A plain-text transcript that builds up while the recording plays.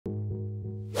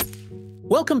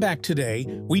Welcome back. Today,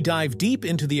 we dive deep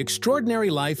into the extraordinary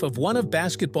life of one of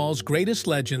basketball's greatest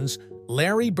legends,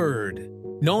 Larry Bird.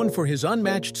 Known for his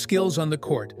unmatched skills on the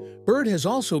court, Bird has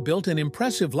also built an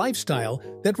impressive lifestyle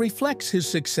that reflects his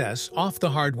success off the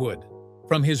hardwood.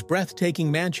 From his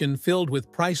breathtaking mansion filled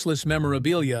with priceless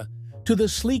memorabilia to the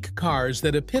sleek cars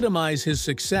that epitomize his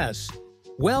success,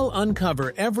 we'll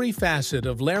uncover every facet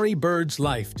of Larry Bird's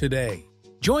life today.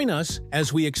 Join us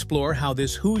as we explore how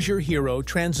this Hoosier hero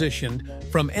transitioned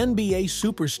from NBA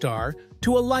superstar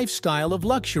to a lifestyle of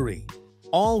luxury,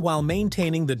 all while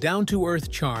maintaining the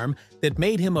down-to-earth charm that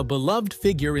made him a beloved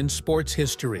figure in sports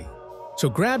history.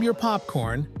 So grab your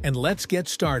popcorn and let's get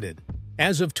started.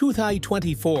 As of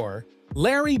 2024,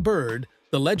 Larry Bird,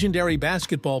 the legendary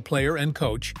basketball player and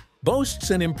coach, boasts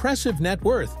an impressive net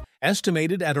worth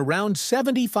estimated at around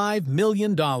 $75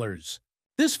 million.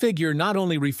 This figure not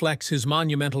only reflects his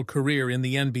monumental career in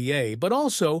the NBA, but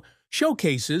also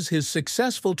showcases his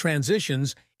successful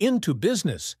transitions into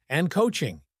business and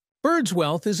coaching. Bird's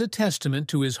wealth is a testament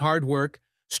to his hard work,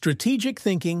 strategic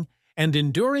thinking, and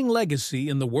enduring legacy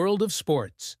in the world of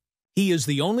sports. He is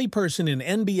the only person in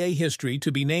NBA history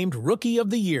to be named Rookie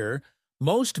of the Year,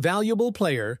 Most Valuable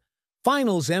Player,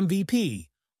 Finals MVP,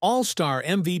 All-Star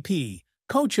MVP,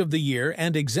 Coach of the Year,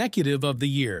 and Executive of the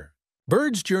Year.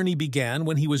 Bird's journey began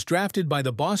when he was drafted by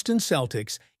the Boston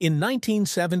Celtics in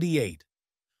 1978.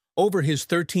 Over his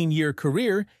 13-year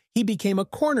career, he became a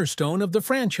cornerstone of the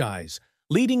franchise,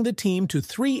 leading the team to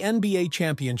 3 NBA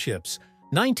championships,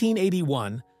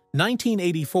 1981,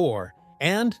 1984,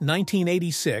 and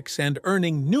 1986, and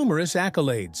earning numerous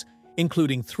accolades,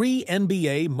 including 3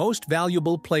 NBA Most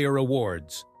Valuable Player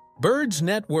awards. Bird's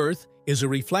net worth is a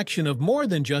reflection of more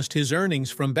than just his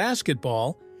earnings from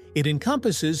basketball. It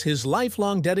encompasses his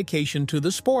lifelong dedication to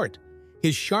the sport,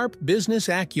 his sharp business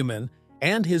acumen,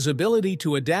 and his ability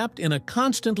to adapt in a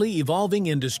constantly evolving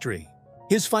industry.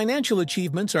 His financial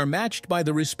achievements are matched by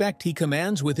the respect he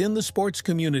commands within the sports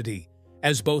community,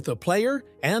 as both a player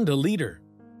and a leader.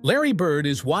 Larry Bird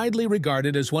is widely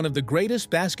regarded as one of the greatest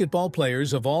basketball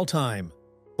players of all time.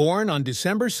 Born on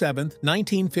December 7,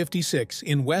 1956,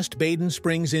 in West Baden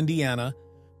Springs, Indiana,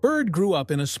 Bird grew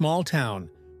up in a small town,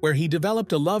 where he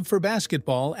developed a love for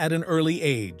basketball at an early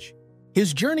age.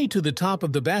 His journey to the top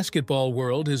of the basketball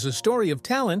world is a story of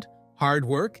talent, hard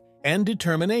work, and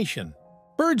determination.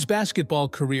 Bird's basketball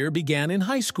career began in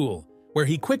high school, where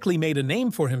he quickly made a name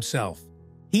for himself.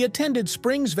 He attended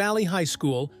Springs Valley High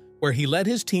School, where he led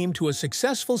his team to a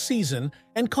successful season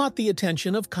and caught the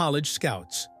attention of college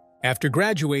scouts. After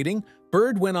graduating,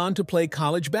 Bird went on to play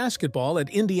college basketball at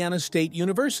Indiana State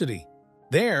University.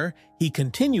 There, he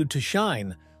continued to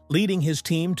shine, leading his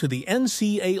team to the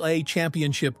NCAA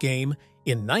championship game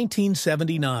in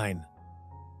 1979.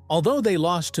 Although they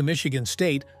lost to Michigan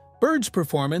State, Bird's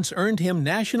performance earned him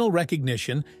national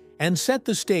recognition and set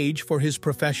the stage for his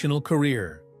professional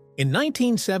career. In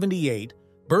 1978,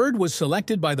 Bird was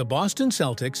selected by the Boston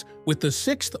Celtics with the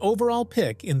 6th overall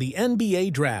pick in the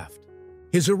NBA draft.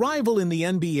 His arrival in the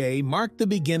NBA marked the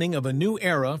beginning of a new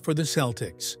era for the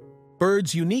Celtics.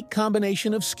 Bird's unique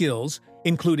combination of skills,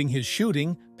 including his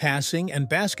shooting, passing, and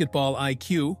basketball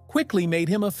IQ, quickly made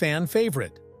him a fan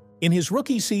favorite. In his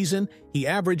rookie season, he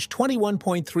averaged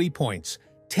 21.3 points,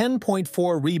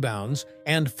 10.4 rebounds,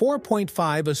 and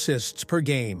 4.5 assists per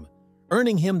game,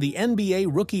 earning him the NBA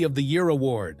Rookie of the Year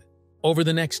award. Over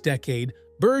the next decade,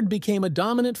 Bird became a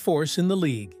dominant force in the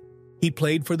league. He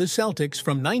played for the Celtics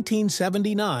from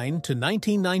 1979 to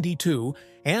 1992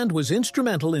 and was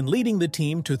instrumental in leading the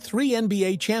team to 3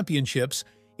 NBA championships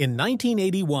in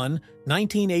 1981,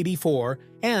 1984,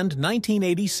 and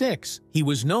 1986. He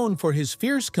was known for his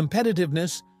fierce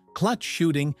competitiveness, clutch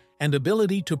shooting, and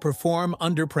ability to perform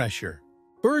under pressure.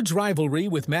 Bird's rivalry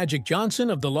with Magic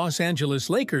Johnson of the Los Angeles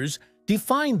Lakers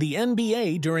defined the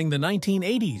NBA during the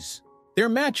 1980s. Their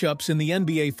matchups in the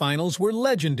NBA Finals were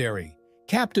legendary,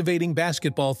 captivating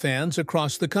basketball fans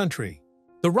across the country.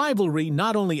 The rivalry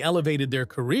not only elevated their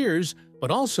careers, but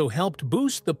also helped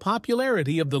boost the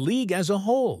popularity of the league as a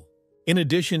whole. In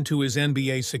addition to his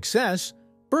NBA success,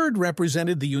 Bird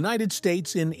represented the United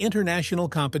States in international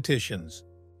competitions.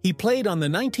 He played on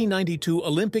the 1992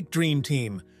 Olympic Dream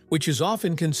Team, which is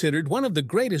often considered one of the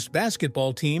greatest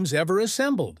basketball teams ever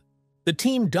assembled. The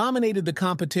team dominated the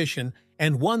competition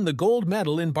and won the gold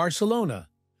medal in Barcelona,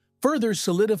 further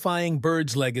solidifying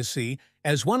Bird's legacy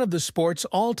as one of the sport's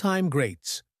all-time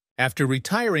greats. After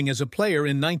retiring as a player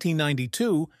in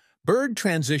 1992, Bird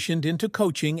transitioned into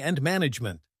coaching and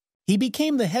management. He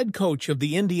became the head coach of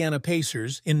the Indiana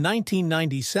Pacers in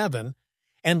 1997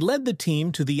 and led the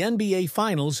team to the NBA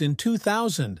Finals in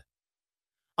 2000.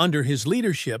 Under his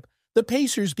leadership, the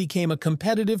Pacers became a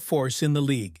competitive force in the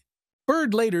league.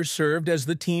 Bird later served as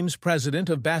the team's president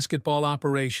of basketball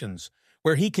operations,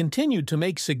 where he continued to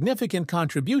make significant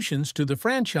contributions to the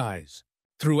franchise.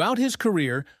 Throughout his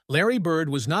career, Larry Bird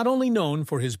was not only known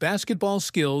for his basketball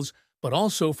skills, but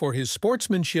also for his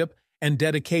sportsmanship and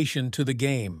dedication to the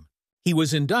game. He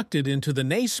was inducted into the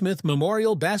Naismith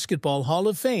Memorial Basketball Hall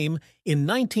of Fame in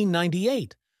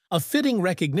 1998, a fitting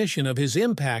recognition of his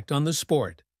impact on the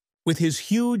sport. With his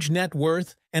huge net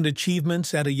worth and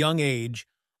achievements at a young age,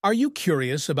 are you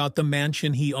curious about the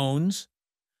mansion he owns?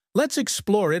 Let's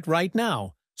explore it right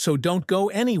now, so don't go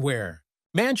anywhere.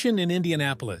 Mansion in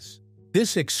Indianapolis.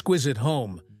 This exquisite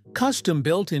home,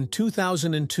 custom-built in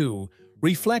 2002,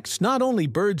 reflects not only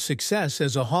Bird's success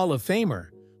as a Hall of Famer,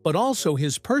 but also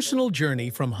his personal journey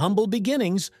from humble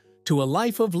beginnings to a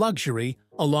life of luxury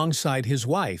alongside his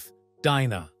wife,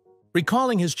 Dinah.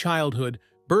 Recalling his childhood,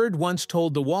 Bird once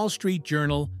told the Wall Street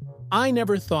Journal, "I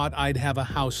never thought I'd have a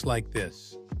house like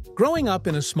this." Growing up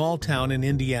in a small town in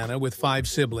Indiana with 5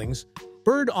 siblings,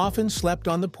 Bird often slept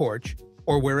on the porch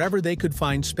or wherever they could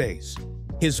find space.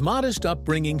 His modest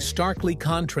upbringing starkly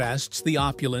contrasts the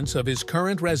opulence of his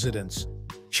current residence,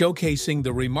 showcasing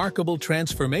the remarkable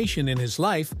transformation in his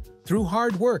life through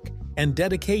hard work and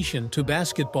dedication to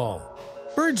basketball.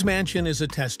 Bird's mansion is a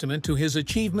testament to his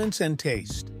achievements and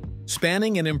taste.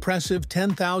 Spanning an impressive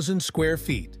 10,000 square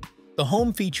feet, the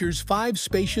home features 5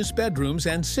 spacious bedrooms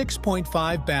and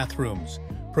 6.5 bathrooms,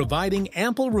 providing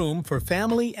ample room for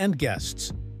family and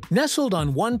guests. Nestled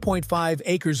on 1.5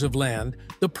 acres of land,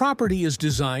 the property is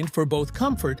designed for both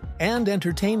comfort and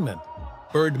entertainment.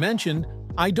 Bird mentioned,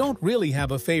 "I don't really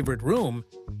have a favorite room,"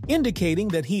 indicating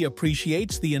that he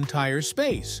appreciates the entire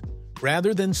space,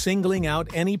 rather than singling out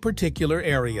any particular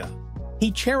area.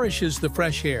 He cherishes the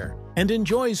fresh air and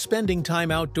enjoys spending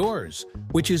time outdoors,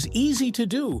 which is easy to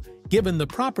do given the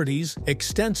property's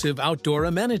extensive outdoor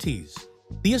amenities.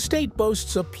 The estate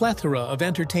boasts a plethora of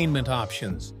entertainment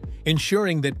options,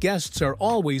 ensuring that guests are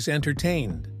always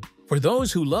entertained. For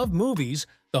those who love movies,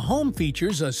 the home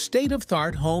features a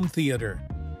state-of-the-art home theater,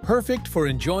 perfect for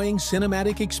enjoying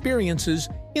cinematic experiences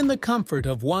in the comfort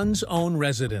of one's own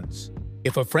residence.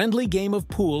 If a friendly game of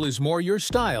pool is more your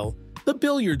style, the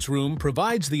billiards room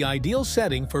provides the ideal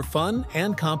setting for fun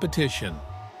and competition.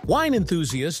 Wine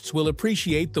enthusiasts will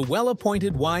appreciate the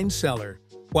well-appointed wine cellar,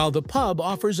 while the pub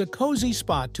offers a cozy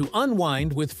spot to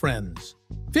unwind with friends.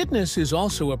 Fitness is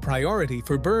also a priority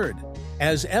for Bird,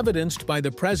 as evidenced by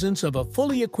the presence of a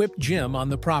fully equipped gym on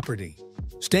the property.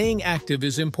 Staying active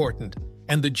is important,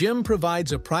 and the gym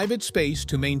provides a private space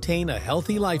to maintain a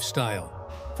healthy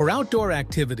lifestyle. For outdoor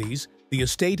activities, the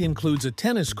estate includes a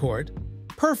tennis court,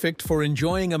 perfect for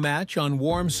enjoying a match on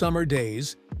warm summer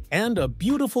days, and a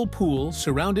beautiful pool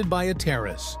surrounded by a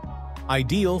terrace,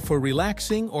 ideal for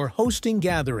relaxing or hosting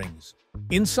gatherings.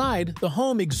 Inside, the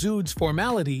home exudes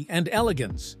formality and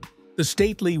elegance. The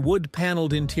stately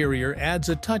wood-paneled interior adds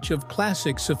a touch of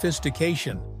classic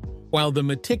sophistication, while the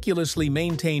meticulously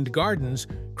maintained gardens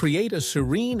create a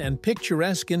serene and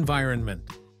picturesque environment.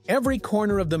 Every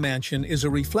corner of the mansion is a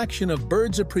reflection of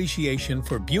Bird's appreciation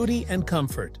for beauty and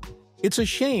comfort. It's a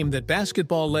shame that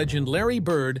basketball legend Larry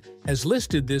Bird has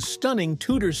listed this stunning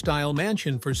Tudor-style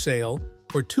mansion for sale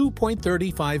for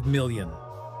 $2.35 million.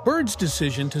 Bird's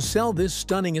decision to sell this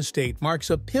stunning estate marks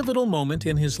a pivotal moment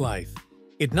in his life.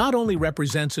 It not only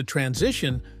represents a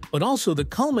transition, but also the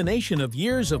culmination of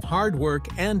years of hard work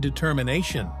and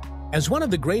determination. As one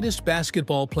of the greatest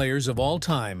basketball players of all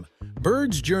time,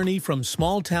 Bird's journey from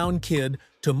small-town kid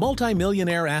to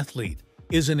multimillionaire athlete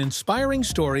is an inspiring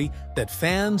story that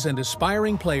fans and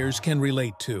aspiring players can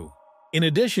relate to. In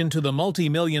addition to the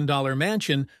multi-million-dollar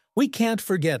mansion, we can't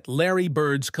forget Larry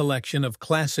Bird's collection of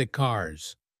classic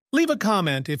cars. Leave a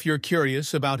comment if you're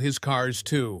curious about his cars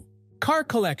too. Car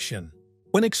collection.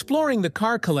 When exploring the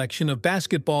car collection of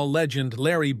basketball legend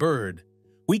Larry Bird,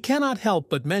 we cannot help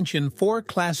but mention 4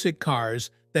 classic cars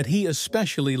that he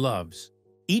especially loves.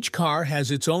 Each car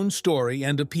has its own story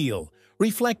and appeal,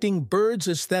 reflecting Bird's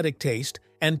aesthetic taste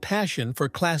and passion for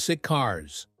classic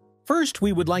cars. First,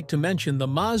 we would like to mention the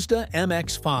Mazda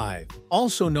MX-5,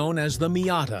 also known as the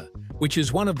Miata, which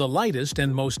is one of the lightest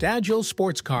and most agile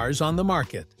sports cars on the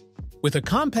market. With a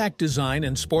compact design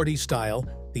and sporty style,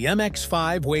 the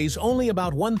MX-5 weighs only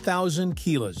about 1,000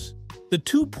 kilos. The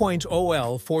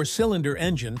 2.0L 4-cylinder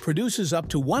engine produces up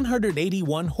to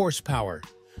 181 horsepower,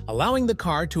 allowing the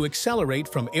car to accelerate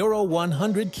from Aero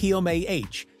 100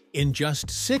 km/h in just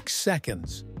 6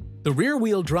 seconds. The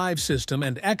rear-wheel drive system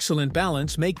and excellent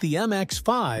balance make the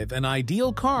MX-5 an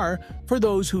ideal car for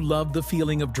those who love the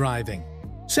feeling of driving.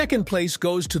 Second place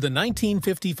goes to the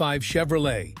 1955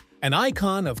 Chevrolet, An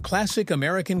icon of classic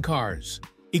American cars.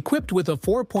 Equipped with a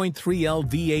 4.3L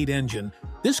V8 engine,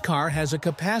 this car has a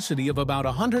capacity of about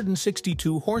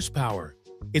 162 horsepower.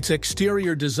 Its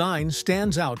exterior design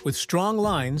stands out with strong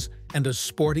lines and a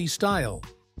sporty style.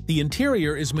 The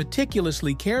interior is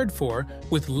meticulously cared for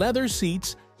with leather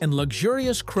seats and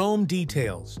luxurious chrome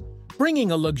details,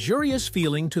 bringing a luxurious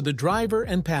feeling to the driver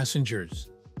and passengers.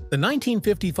 The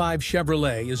 1955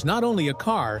 Chevrolet is not only a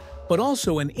car, but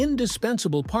also an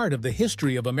indispensable part of the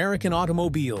history of American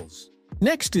automobiles.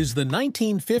 Next is the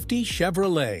 1950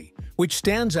 Chevrolet, which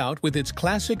stands out with its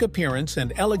classic appearance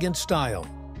and elegant style.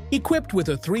 Equipped with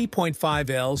a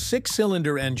 3.5L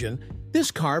six-cylinder engine,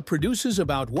 this car produces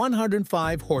about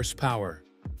 105 horsepower.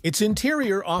 Its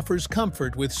interior offers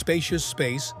comfort with spacious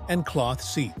space and cloth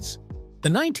seats. The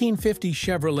 1950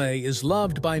 Chevrolet is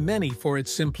loved by many for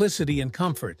its simplicity and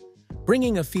comfort,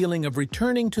 bringing a feeling of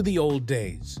returning to the old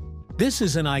days. This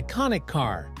is an iconic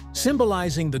car,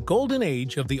 symbolizing the golden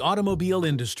age of the automobile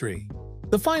industry.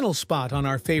 The final spot on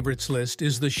our favorites list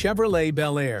is the Chevrolet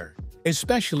Bel Air,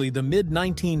 especially the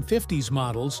mid-1950s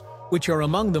models, which are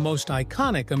among the most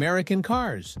iconic American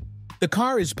cars. The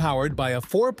car is powered by a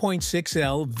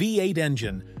 4.6L V8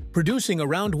 engine, producing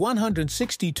around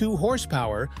 162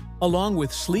 horsepower, along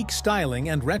with sleek styling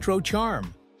and retro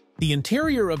charm. The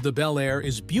interior of the Bel Air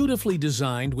is beautifully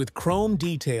designed with chrome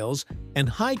details and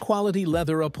high-quality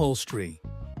leather upholstery,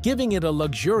 giving it a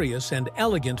luxurious and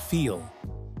elegant feel.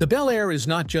 The Bel Air is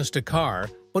not just a car,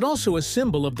 but also a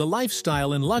symbol of the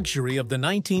lifestyle and luxury of the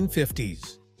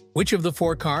 1950s. Which of the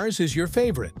four cars is your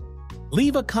favorite?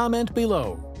 Leave a comment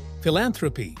below.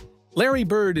 Philanthropy. Larry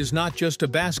Bird is not just a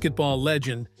basketball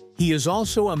legend, he is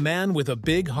also a man with a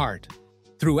big heart.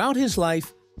 Throughout his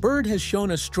life, Bird has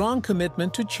shown a strong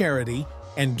commitment to charity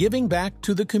and giving back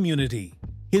to the community.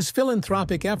 His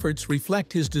philanthropic efforts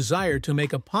reflect his desire to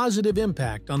make a positive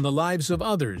impact on the lives of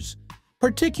others,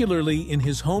 particularly in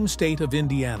his home state of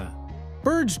Indiana.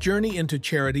 Bird's journey into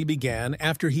charity began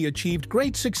after he achieved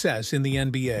great success in the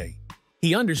NBA.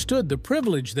 He understood the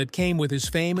privilege that came with his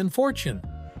fame and fortune,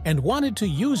 and wanted to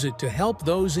use it to help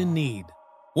those in need.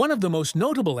 One of the most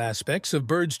notable aspects of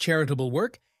Bird's charitable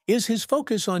work is his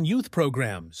focus on youth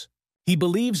programs. He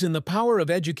believes in the power of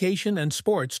education and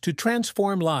sports to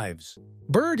transform lives.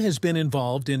 Bird has been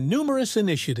involved in numerous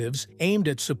initiatives aimed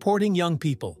at supporting young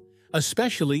people,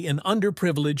 especially in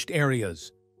underprivileged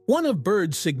areas. One of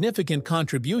Bird's significant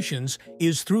contributions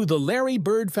is through the Larry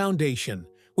Bird Foundation,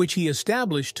 which he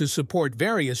established to support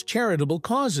various charitable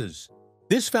causes.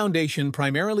 This foundation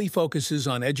primarily focuses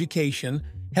on education,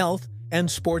 health, and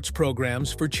sports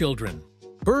programs for children.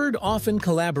 Bird often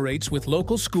collaborates with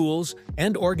local schools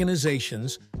and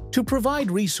organizations to provide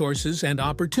resources and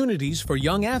opportunities for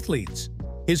young athletes.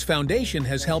 His foundation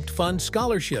has helped fund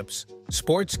scholarships,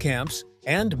 sports camps,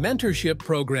 and mentorship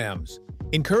programs,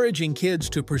 encouraging kids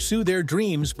to pursue their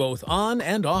dreams both on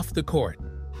and off the court.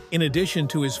 In addition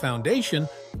to his foundation,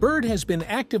 Bird has been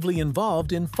actively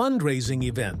involved in fundraising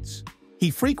events. He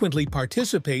frequently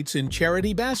participates in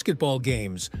charity basketball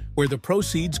games, where the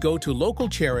proceeds go to local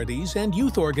charities and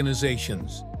youth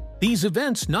organizations. These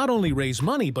events not only raise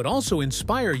money but also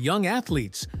inspire young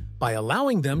athletes by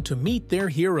allowing them to meet their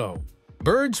hero.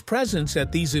 Bird's presence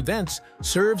at these events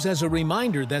serves as a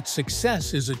reminder that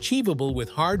success is achievable with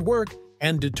hard work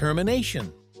and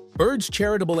determination. Bird's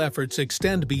charitable efforts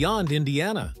extend beyond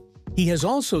Indiana. He has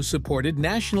also supported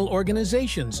national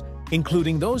organizations,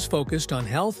 including those focused on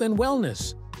health and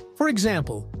wellness. For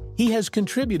example, he has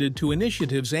contributed to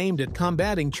initiatives aimed at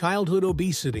combating childhood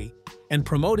obesity and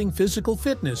promoting physical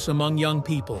fitness among young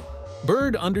people.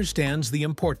 Bird understands the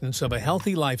importance of a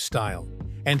healthy lifestyle,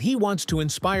 and he wants to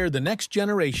inspire the next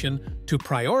generation to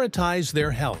prioritize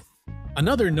their health.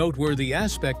 Another noteworthy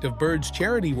aspect of Bird's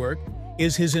charity work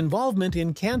is his involvement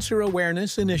in cancer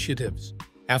awareness initiatives.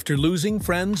 After losing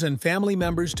friends and family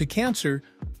members to cancer,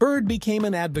 Bird became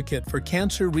an advocate for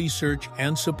cancer research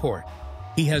and support.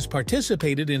 He has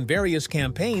participated in various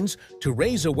campaigns to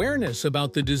raise awareness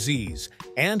about the disease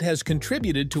and has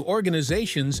contributed to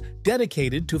organizations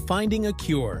dedicated to finding a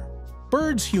cure.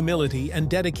 Bird's humility and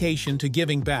dedication to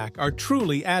giving back are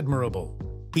truly admirable.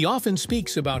 He often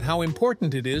speaks about how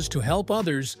important it is to help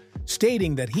others,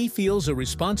 stating that he feels a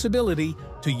responsibility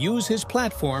to use his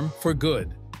platform for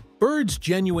good. Bird's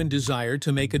genuine desire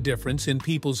to make a difference in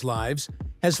people's lives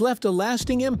has left a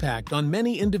lasting impact on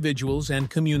many individuals and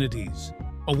communities.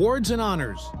 Awards and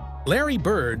honors. Larry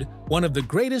Bird, one of the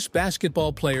greatest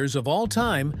basketball players of all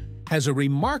time, has a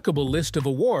remarkable list of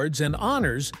awards and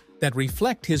honors that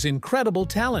reflect his incredible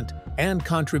talent and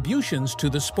contributions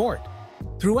to the sport.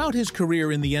 Throughout his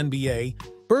career in the NBA,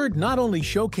 Bird not only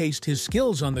showcased his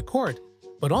skills on the court,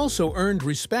 but also earned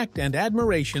respect and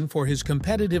admiration for his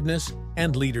competitiveness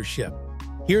and leadership.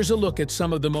 Here's a look at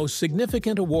some of the most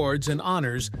significant awards and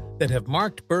honors that have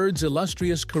marked Bird's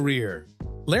illustrious career.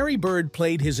 Larry Bird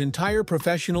played his entire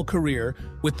professional career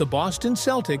with the Boston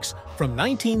Celtics from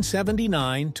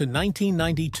 1979 to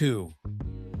 1992.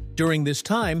 During this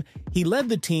time, he led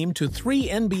the team to 3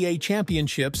 NBA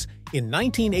championships in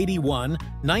 1981,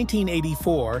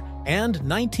 1984, and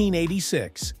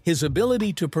 1986. His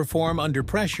ability to perform under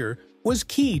pressure was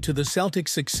key to the Celtics'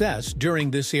 success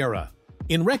during this era.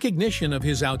 In recognition of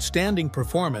his outstanding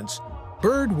performance,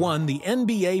 Bird won the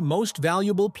NBA Most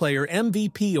Valuable Player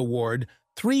MVP award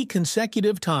 3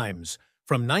 consecutive times,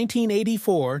 from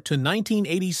 1984 to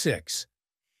 1986.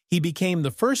 He became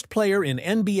the first player in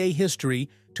NBA history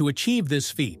to achieve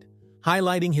this feat,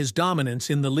 highlighting his dominance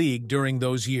in the league during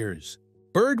those years.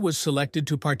 Bird was selected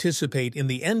to participate in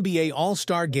the NBA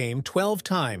All-Star Game 12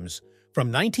 times,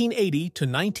 from 1980 to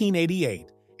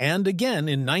 1988, and again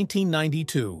in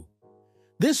 1992.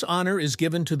 This honor is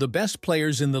given to the best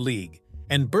players in the league,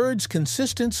 and Bird's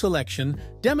consistent selection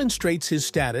demonstrates his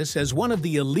status as one of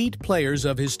the elite players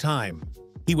of his time.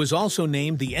 He was also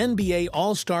named the NBA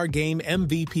All-Star Game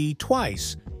MVP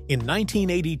twice, in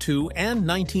 1982 and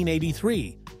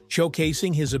 1983,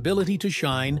 showcasing his ability to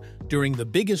shine during the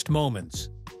biggest moments.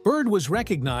 Bird was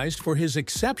recognized for his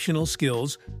exceptional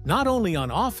skills not only on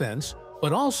offense,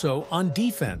 but also on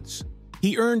defense.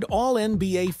 He earned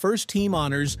All-NBA First-Team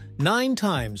honors 9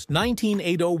 times,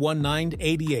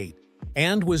 1980-1988,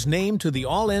 and was named to the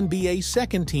All-NBA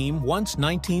Second Team once,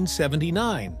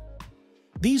 1979.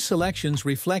 These selections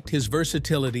reflect his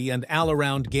versatility and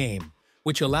all-around game,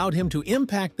 which allowed him to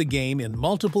impact the game in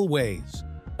multiple ways.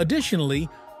 Additionally,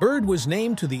 Bird was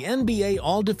named to the NBA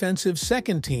All-Defensive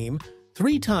Second Team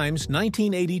 3 times,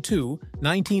 1982,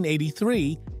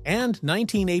 1983, and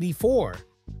 1984,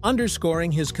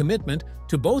 underscoring his commitment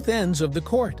to both ends of the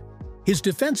court. His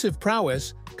defensive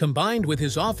prowess, combined with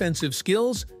his offensive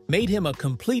skills, made him a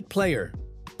complete player.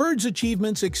 Bird's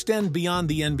achievements extend beyond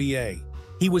the NBA.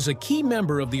 He was a key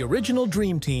member of the original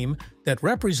Dream Team that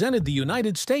represented the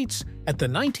United States at the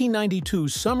 1992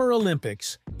 Summer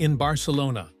Olympics in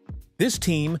Barcelona. This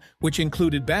team, which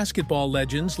included basketball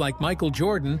legends like Michael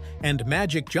Jordan and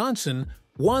Magic Johnson,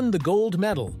 won the gold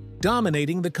medal,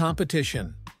 dominating the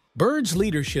competition. Bird's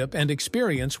leadership and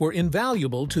experience were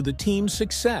invaluable to the team's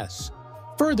success,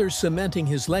 further cementing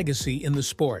his legacy in the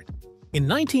sport. In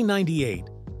 1998,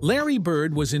 Larry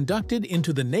Bird was inducted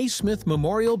into the Naismith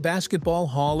Memorial Basketball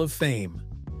Hall of Fame,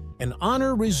 an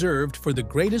honor reserved for the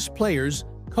greatest players,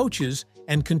 coaches,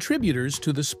 and contributors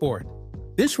to the sport.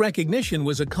 This recognition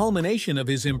was a culmination of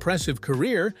his impressive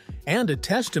career and a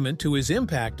testament to his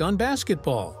impact on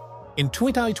basketball. In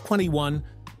 2021,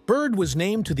 Bird was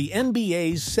named to the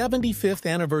NBA's 75th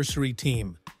anniversary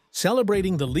team,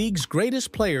 celebrating the league's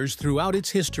greatest players throughout its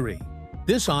history.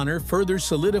 This honor further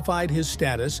solidified his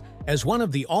status as one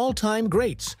of the all-time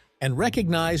greats and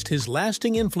recognized his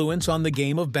lasting influence on the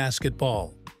game of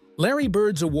basketball. Larry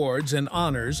Bird's awards and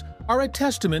honors are a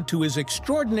testament to his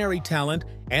extraordinary talent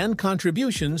and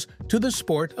contributions to the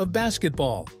sport of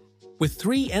basketball. With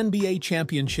 3 NBA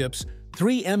championships,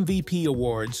 3 MVP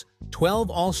awards, 12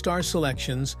 All-Star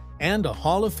selections, and a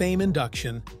Hall of Fame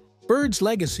induction, Bird's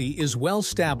legacy is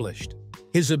well-established.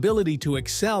 His ability to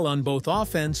excel on both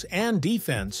offense and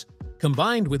defense,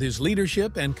 combined with his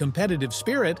leadership and competitive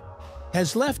spirit,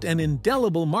 has left an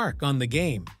indelible mark on the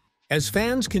game. As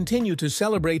fans continue to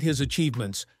celebrate his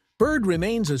achievements, Bird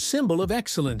remains a symbol of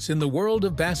excellence in the world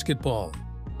of basketball.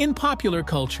 In popular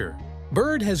culture,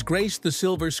 Bird has graced the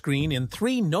silver screen in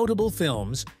 3 notable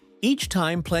films, each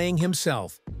time playing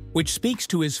himself, which speaks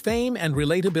to his fame and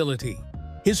relatability.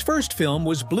 His first film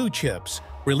was Blue Chips,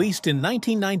 released in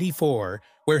 1994,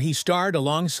 where he starred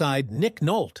alongside Nick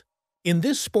Nolte. In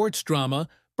this sports drama,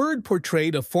 Bird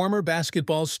portrayed a former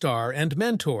basketball star and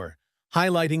mentor,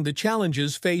 highlighting the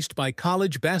challenges faced by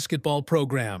college basketball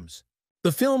programs.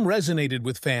 The film resonated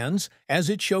with fans as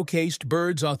it showcased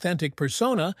Bird's authentic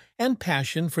persona and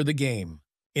passion for the game.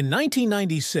 In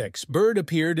 1996, Bird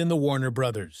appeared in the Warner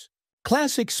Brothers.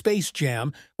 Classic Space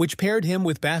Jam, which paired him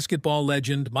with basketball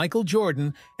legend Michael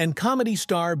Jordan and comedy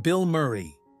star Bill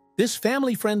Murray. This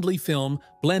family-friendly film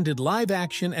blended live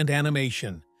action and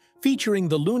animation, featuring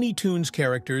the Looney Tunes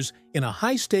characters in a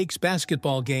high-stakes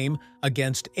basketball game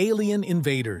against alien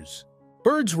invaders.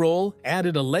 Bird's role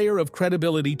added a layer of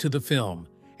credibility to the film,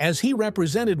 as he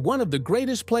represented one of the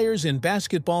greatest players in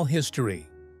basketball history.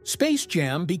 Space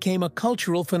Jam became a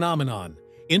cultural phenomenon,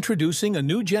 introducing a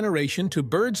new generation to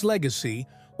Bird's legacy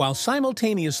while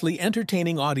simultaneously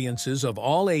entertaining audiences of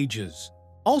all ages.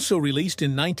 Also released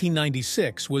in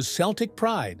 1996 was Celtic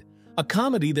Pride, a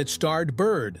comedy that starred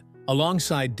Bird,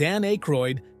 alongside Dan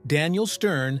Aykroyd, Daniel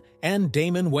Stern, and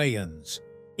Damon Wayans.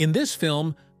 In this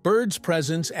film, Bird's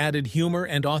presence added humor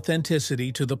and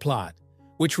authenticity to the plot,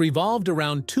 which revolved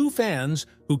around two fans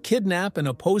who kidnap an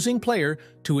opposing player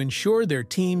to ensure their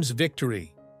team's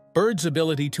victory. Bird's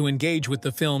ability to engage with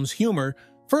the film's humor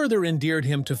further endeared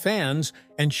him to fans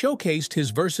and showcased his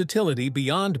versatility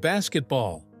beyond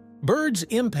basketball. Bird's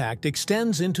impact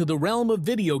extends into the realm of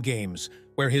video games,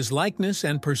 where his likeness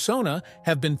and persona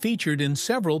have been featured in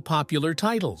several popular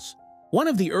titles. One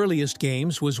of the earliest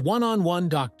games was One-on-One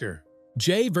Dr.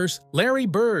 J vs. Larry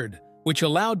Bird, which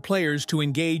allowed players to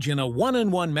engage in a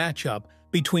one-on-one matchup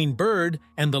between Bird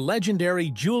and the legendary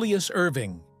Julius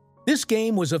Erving. This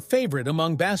game was a favorite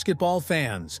among basketball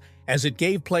fans, as it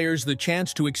gave players the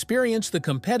chance to experience the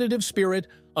competitive spirit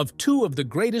of two of the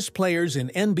greatest players in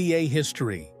NBA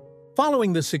history.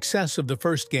 Following the success of the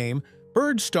first game,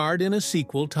 Bird starred in a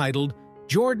sequel titled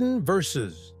Jordan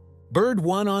vs. Bird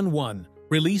One-on-One,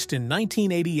 released in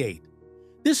 1988.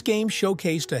 This game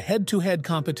showcased a head-to-head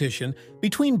competition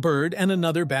between Bird and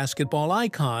another basketball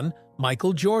icon,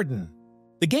 Michael Jordan.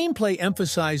 The gameplay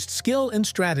emphasized skill and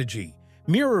strategy,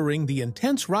 mirroring the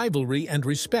intense rivalry and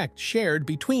respect shared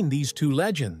between these two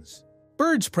legends.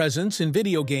 Bird's presence in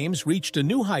video games reached a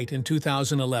new height in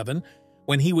 2011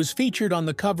 when he was featured on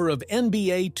the cover of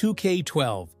NBA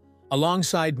 2K12,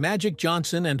 alongside Magic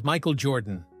Johnson and Michael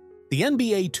Jordan. The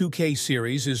NBA 2K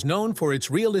series is known for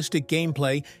its realistic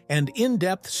gameplay and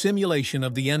in-depth simulation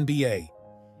of the NBA,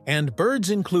 and Bird's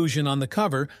inclusion on the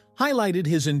cover highlighted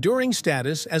his enduring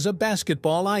status as a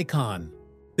basketball icon.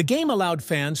 The game allowed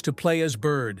fans to play as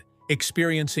Bird,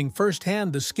 experiencing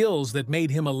firsthand the skills that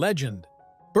made him a legend.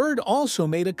 Bird also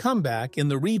made a comeback in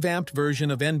the revamped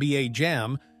version of NBA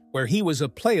Jam, where he was a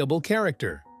playable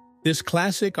character. This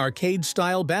classic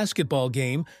arcade-style basketball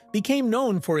game became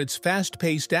known for its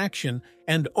fast-paced action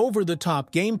and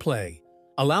over-the-top gameplay,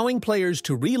 allowing players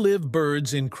to relive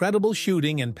Bird's incredible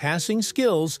shooting and passing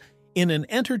skills in an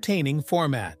entertaining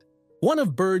format. One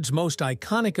of Bird's most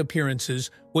iconic appearances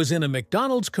was in a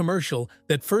McDonald's commercial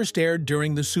that first aired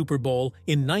during the Super Bowl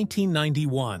in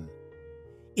 1991.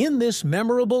 In this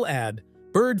memorable ad,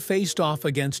 Bird faced off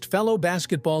against fellow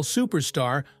basketball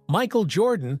superstar Michael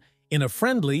Jordan in a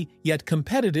friendly yet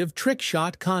competitive trick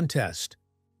shot contest.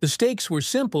 The stakes were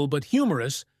simple but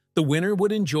humorous. The winner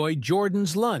would enjoy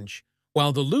Jordan's lunch,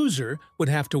 while the loser would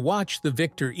have to watch the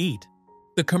victor eat.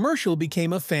 The commercial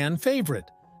became a fan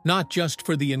favorite, not just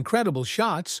for the incredible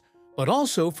shots, but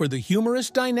also for the humorous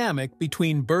dynamic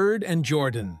between Bird and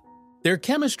Jordan. Their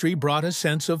chemistry brought a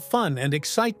sense of fun and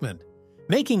excitement,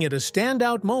 making it a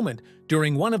standout moment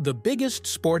during one of the biggest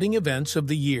sporting events of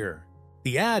the year.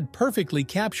 The ad perfectly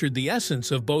captured the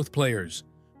essence of both players,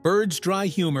 Bird's dry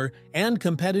humor and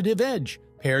competitive edge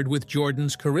paired with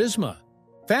Jordan's charisma.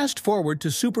 Fast forward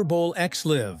to Super Bowl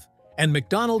XLIV, and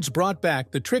McDonald's brought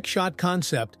back the trick shot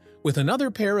concept with another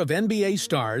pair of NBA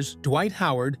stars, Dwight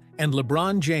Howard and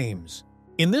LeBron James.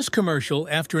 In this commercial,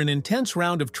 after an intense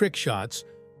round of trick shots,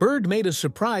 Bird made a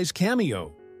surprise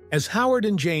cameo. As Howard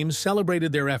and James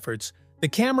celebrated their efforts, the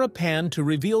camera panned to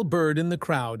reveal Bird in the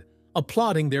crowd,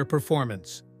 applauding their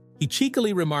performance. He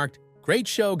cheekily remarked, "Great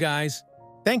show, guys.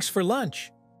 Thanks for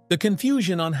lunch." The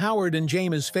confusion on Howard and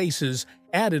James' faces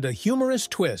added a humorous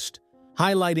twist,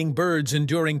 highlighting Bird's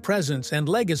enduring presence and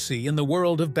legacy in the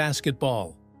world of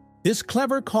basketball. This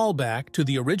clever callback to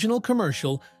the original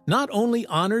commercial not only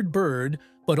honored Bird,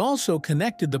 but also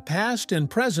connected the past and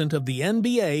present of the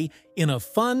NBA in a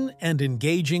fun and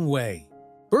engaging way.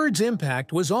 Bird's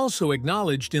impact was also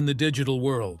acknowledged in the digital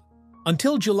world.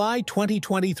 Until July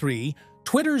 2023,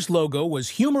 Twitter's logo was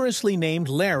humorously named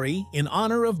Larry in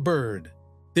honor of Bird.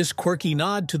 This quirky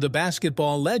nod to the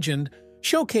basketball legend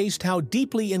showcased how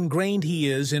deeply ingrained he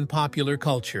is in popular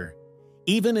culture,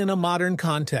 even in a modern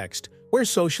context where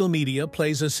social media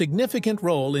plays a significant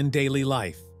role in daily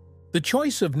life. The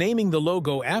choice of naming the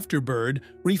logo after Bird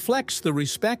reflects the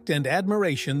respect and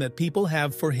admiration that people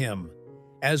have for him,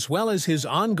 as well as his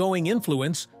ongoing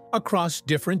influence across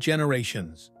different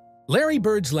generations. Larry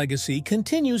Bird's legacy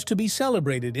continues to be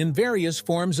celebrated in various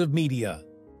forms of media.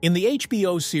 In the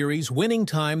HBO series Winning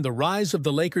Time: The Rise of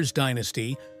the Lakers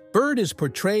Dynasty, Bird is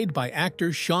portrayed by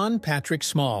actor Sean Patrick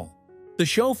Small. The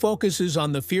show focuses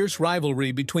on the fierce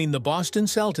rivalry between the Boston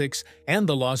Celtics and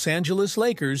the Los Angeles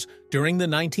Lakers during the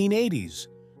 1980s,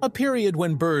 a period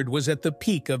when Bird was at the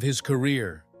peak of his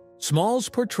career. Small's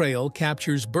portrayal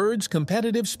captures Bird's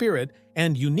competitive spirit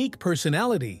and unique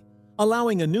personality,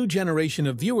 allowing a new generation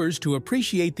of viewers to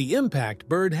appreciate the impact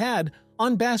Bird had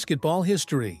on basketball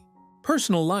history.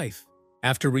 Personal life.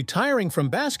 After retiring from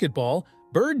basketball,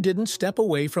 Bird didn't step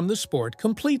away from the sport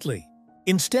completely.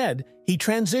 Instead, he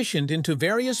transitioned into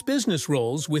various business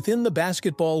roles within the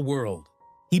basketball world.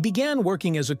 He began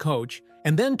working as a coach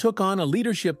and then took on a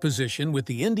leadership position with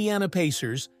the Indiana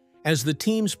Pacers as the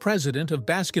team's president of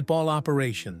basketball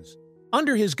operations.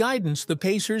 Under his guidance, the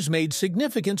Pacers made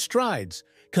significant strides,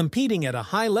 competing at a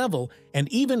high level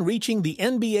and even reaching the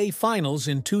NBA Finals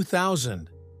in 2000.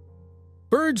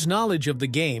 Bird's knowledge of the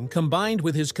game combined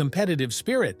with his competitive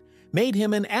spirit made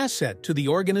him an asset to the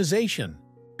organization.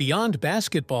 Beyond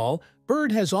basketball,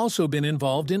 Bird has also been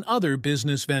involved in other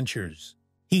business ventures.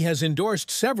 He has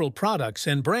endorsed several products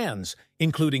and brands,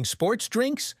 including sports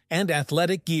drinks and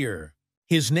athletic gear.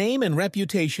 His name and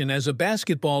reputation as a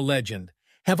basketball legend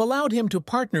have allowed him to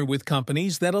partner with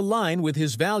companies that align with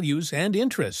his values and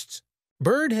interests.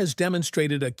 Bird has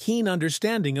demonstrated a keen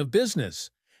understanding of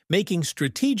business, making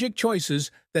strategic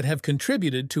choices that have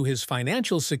contributed to his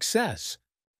financial success.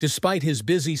 Despite his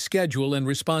busy schedule and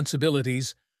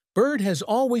responsibilities, Bird has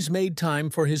always made time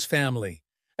for his family,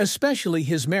 especially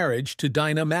his marriage to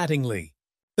Dinah Mattingly.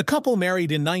 The couple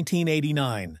married in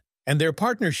 1989, and their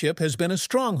partnership has been a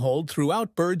stronghold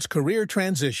throughout Bird's career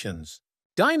transitions.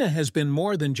 Dinah has been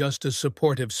more than just a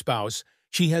supportive spouse,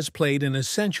 she has played an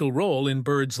essential role in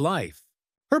Bird's life.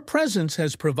 Her presence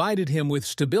has provided him with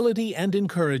stability and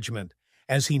encouragement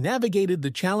as he navigated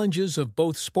the challenges of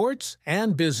both sports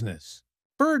and business.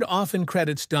 Bird often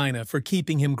credits Dinah for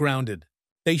keeping him grounded.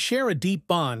 They share a deep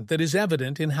bond that is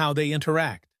evident in how they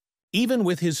interact. Even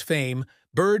with his fame,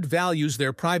 Bird values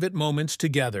their private moments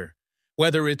together,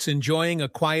 whether it's enjoying a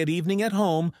quiet evening at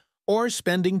home or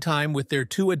spending time with their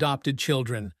two adopted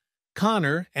children,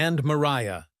 Connor and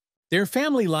Mariah. Their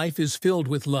family life is filled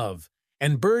with love,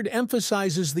 and Bird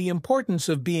emphasizes the importance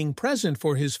of being present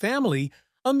for his family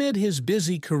amid his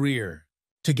busy career.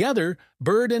 Together,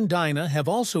 Bird and Dinah have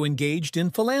also engaged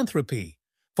in philanthropy,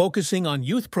 focusing on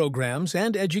youth programs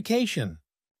and education.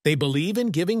 They believe in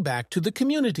giving back to the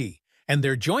community, and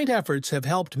their joint efforts have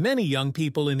helped many young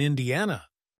people in Indiana.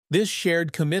 This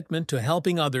shared commitment to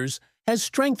helping others has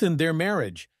strengthened their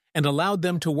marriage and allowed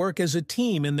them to work as a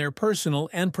team in their personal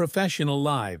and professional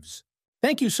lives.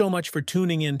 Thank you so much for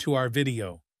tuning in to our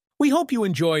video. We hope you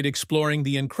enjoyed exploring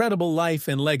the incredible life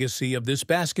and legacy of this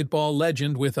basketball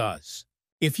legend with us.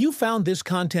 If you found this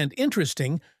content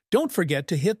interesting, don't forget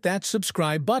to hit that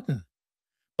subscribe button.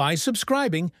 By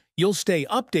subscribing, you'll stay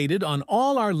updated on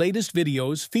all our latest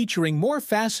videos featuring more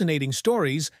fascinating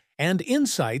stories and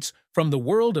insights from the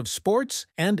world of sports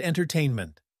and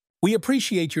entertainment. We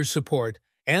appreciate your support,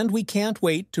 and we can't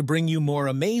wait to bring you more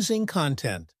amazing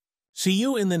content. See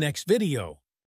you in the next video.